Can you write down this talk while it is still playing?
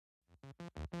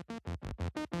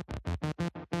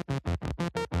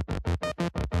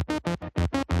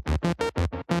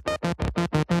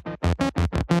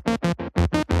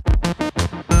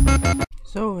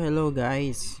Hello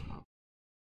guys,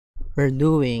 we're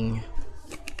doing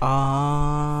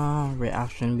a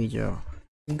reaction video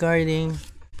regarding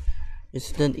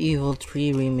Resident Evil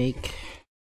 3 remake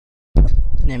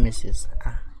Nemesis.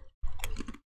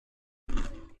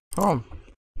 Oh,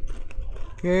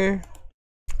 here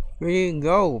we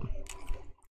go.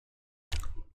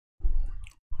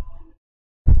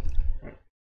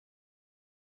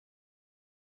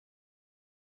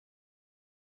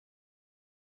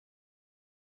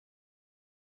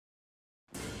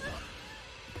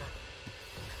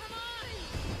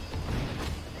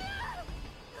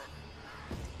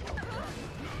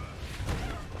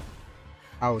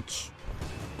 Ouch.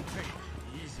 Hey,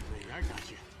 easy, lady. I got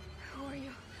you. Who are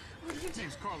you? What did you do?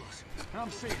 Name's Carlos, and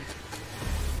I'm saving you.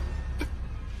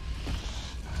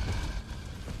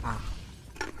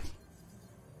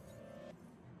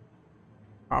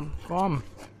 Come.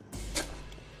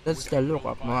 That's the look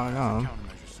of my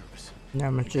Countermeasure service.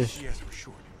 Nemesis. Yes, for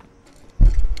short.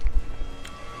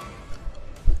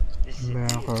 This city Yeah,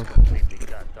 is okay. completely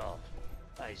cut off,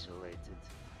 isolated.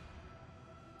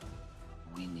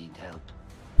 We need help.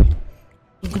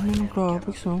 Ang ganda ng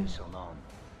graphics, oh. This alone.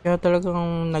 Kaya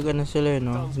talagang nag-ano sila,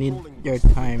 no? Need your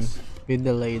time with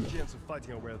delayed. Chance of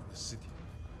fighting our way out of the city.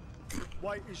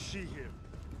 Why is she here?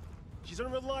 She's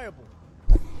unreliable.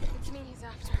 It's me he's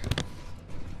after.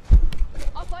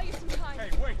 I'll buy you some time.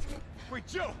 Hey, wait! Wait,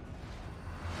 Joe!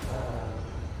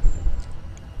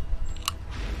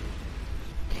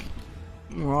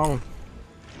 Wow.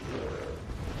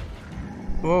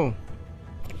 Whoa.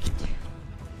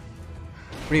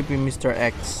 Creepy Mr.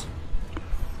 X.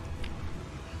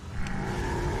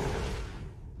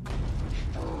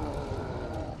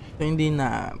 So, hindi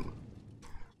na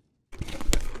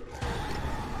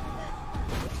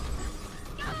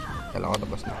kailangan ko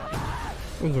tapos na.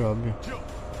 Uy, grabe. Joe!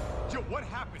 Joe, what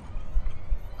happened?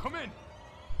 Come in!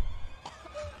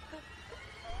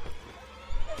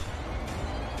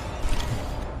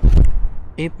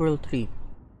 April 3.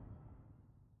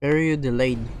 Period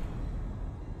delayed.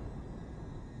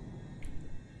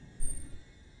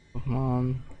 Come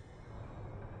on.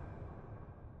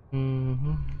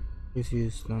 This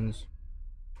is Denz.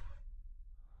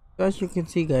 So as you can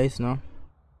see, guys, no?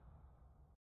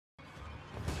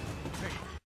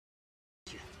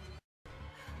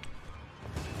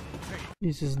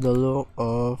 This is the look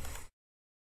of.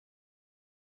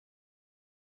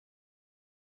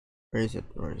 Where is it?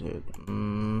 Where is it?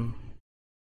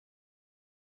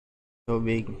 So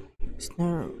big. It's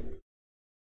not.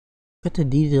 Look at the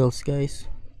details, guys.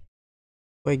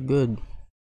 Quite good.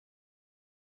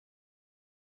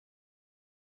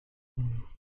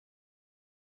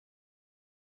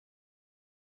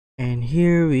 And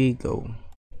here we go.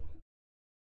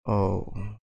 Oh,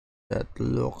 that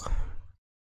look.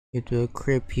 It will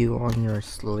creep you on your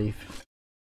sleep.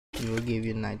 It will give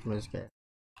you nightmares, guys.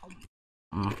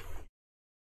 And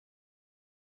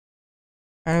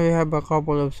we have a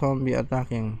couple of zombies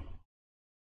attacking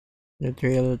the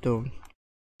trailer too.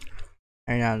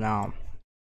 And now.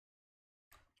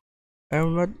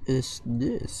 And what is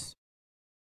this?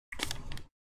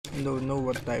 I don't know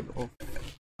what type of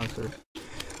answer.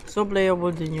 So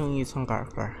playable din yung isang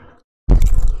character.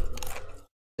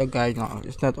 The guy now,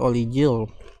 it's not only Jill.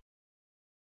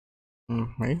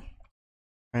 Right?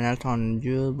 And not on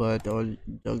Jill, but all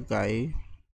the guy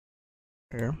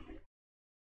here.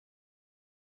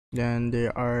 Then they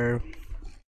are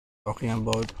talking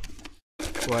about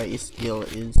why Jill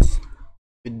is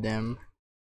with them,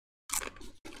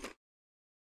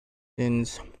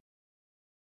 since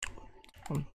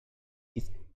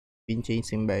it's been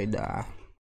chasing by the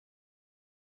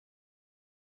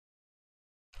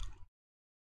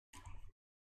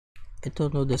I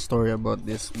don't know the story about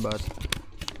this, but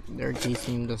they're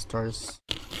chasing the stars.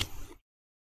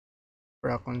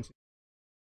 Raccoons.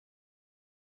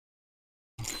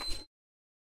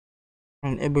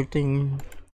 And everything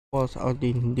falls out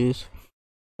in this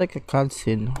like a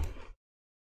cutscene.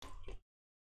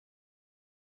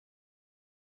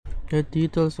 The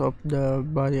details of the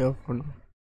body of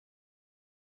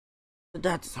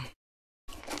that's what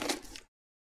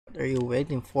are you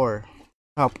waiting for?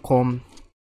 Capcom.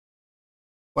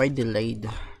 Why delayed?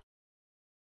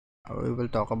 We will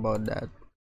talk about that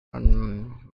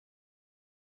on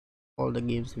all the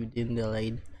games within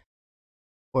delayed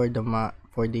for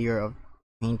the year of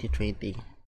 2020.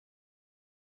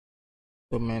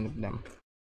 So many of them.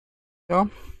 So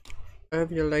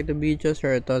if you like the video,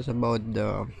 share your thoughts about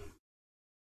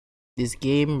this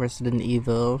game, Resident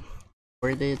Evil.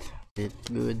 Worth it? It's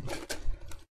good.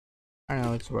 I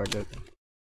know it's worth it.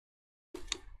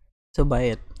 So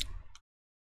buy it.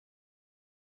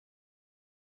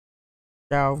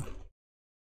 Ciao.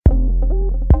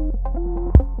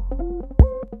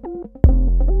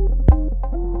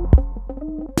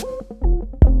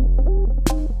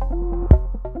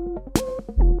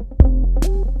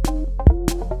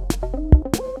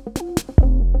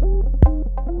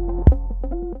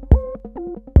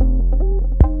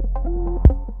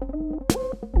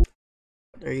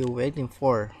 What are you waiting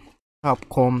for?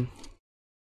 Capcom?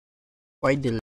 Why delay?